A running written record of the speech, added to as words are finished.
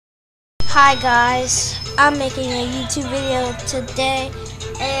Hi guys, I'm making a YouTube video today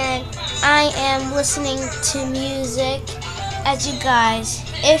and I am listening to music as you guys,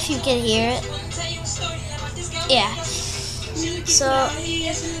 if you can hear it. Yeah. So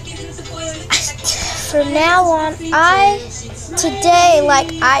from now on, today,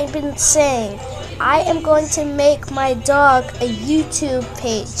 like I've been saying, I am going to make my dog a YouTube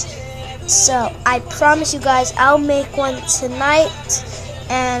page. So I promise you guys I'll make one tonight,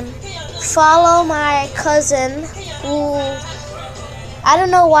 and follow my cousin who, I don't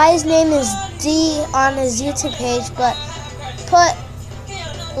know why his name is D on his YouTube page, but put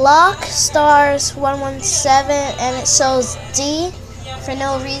LockStars117 and it shows D for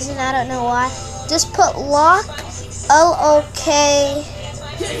no reason, I don't know why. Just put Lock,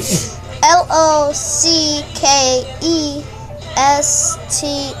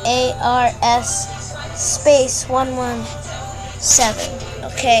 LOCKESTARS space 117.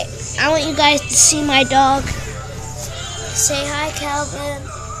 Okay, I want you guys to see my dog. Say hi, Calvin.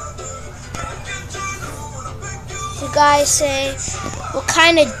 You guys say what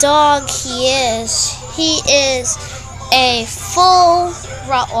kind of dog he is. He is a full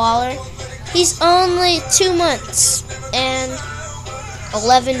Rottweiler. He's only 2 months and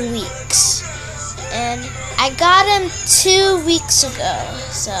 11 weeks. And I got him 2 weeks ago.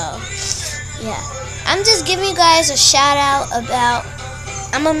 So, yeah. I'm just giving you guys a shout out about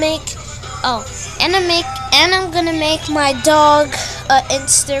I'm gonna make my dog an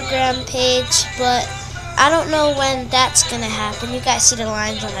Instagram page, but I don't know when that's gonna happen. You guys see the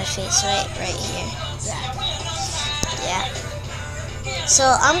lines on my face, right here. Yeah.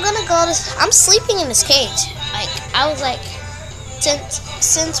 So I'm sleeping in this cage. Like I was like,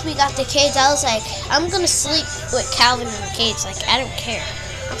 since we got the cage, I was like, I'm gonna sleep with Calvin in the cage. Like I don't care.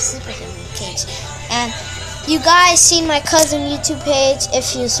 I'm sleeping with him in the cage. And you guys seen my cousin YouTube page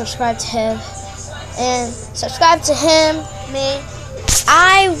if you subscribe to him. And subscribe to him, me.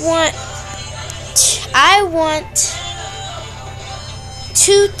 I want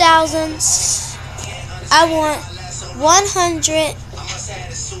 2,000. I want 100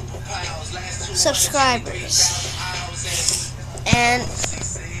 subscribers. And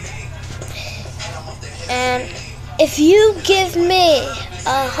if you give me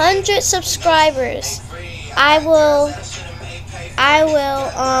 100 subscribers, I will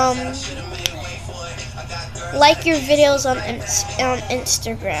like your videos on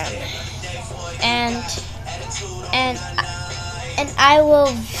Instagram, and I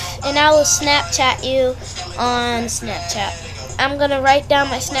will Snapchat you on Snapchat. I'm gonna write down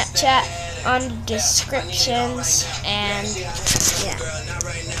my Snapchat on the descriptions, and yeah.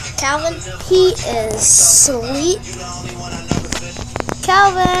 Calvin, he is asleep.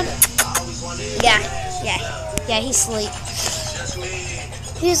 Calvin. Yeah, he's asleep.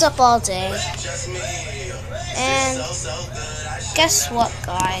 He's up all day. And guess what,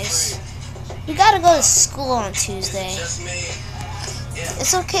 guys? We gotta go to school on Tuesday.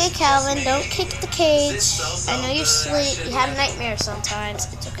 It's okay, Calvin. Don't kick the cage. I know you're asleep. You have nightmares sometimes.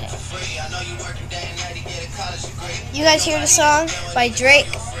 It's okay. You guys hear the song by Drake?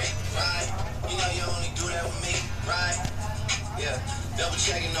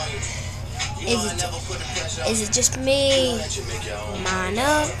 Is it just me? Mine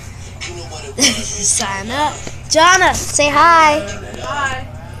up. Sign up. Jonna, say hi. Hi.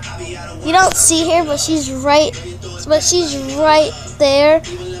 You don't see her, but she's right there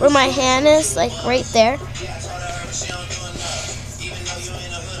where my hand is, like right there.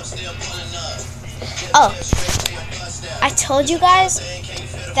 Oh, I told you guys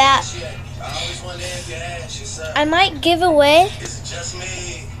that I might give away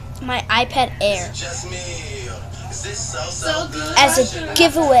my iPad Air as a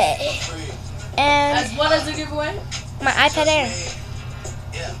giveaway. And as what as a giveaway? My iPad Air.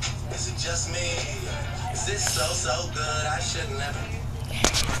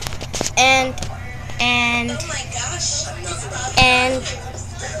 And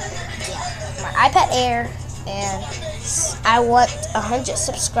my iPad Air, and I want 100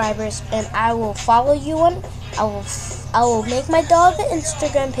 subscribers, and I will follow you on. I will make my dog an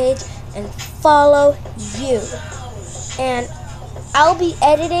Instagram page and follow you. And I'll be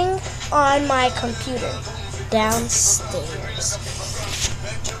editing on my computer downstairs.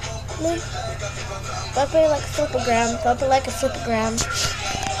 Don't play like a flipogram.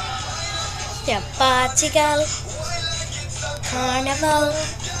 Yeah, Portugal Carnival.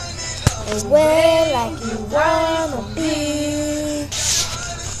 Wear like you wanna be.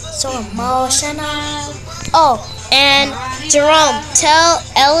 So emotional. Oh, and Jerome, tell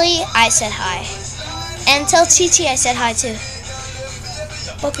Ellie I said hi. And tell Chi Chi I said hi too.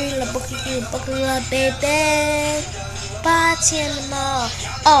 Bookerla, baby. Party in the mall.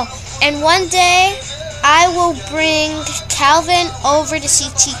 Oh, and one day I will bring Calvin over to see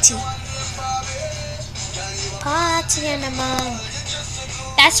TT. Party in the mall.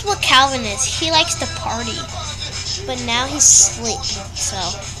 That's what Calvin is. He likes to party. But now he's sleeping. So,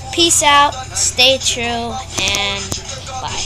 peace out, stay true, and bye.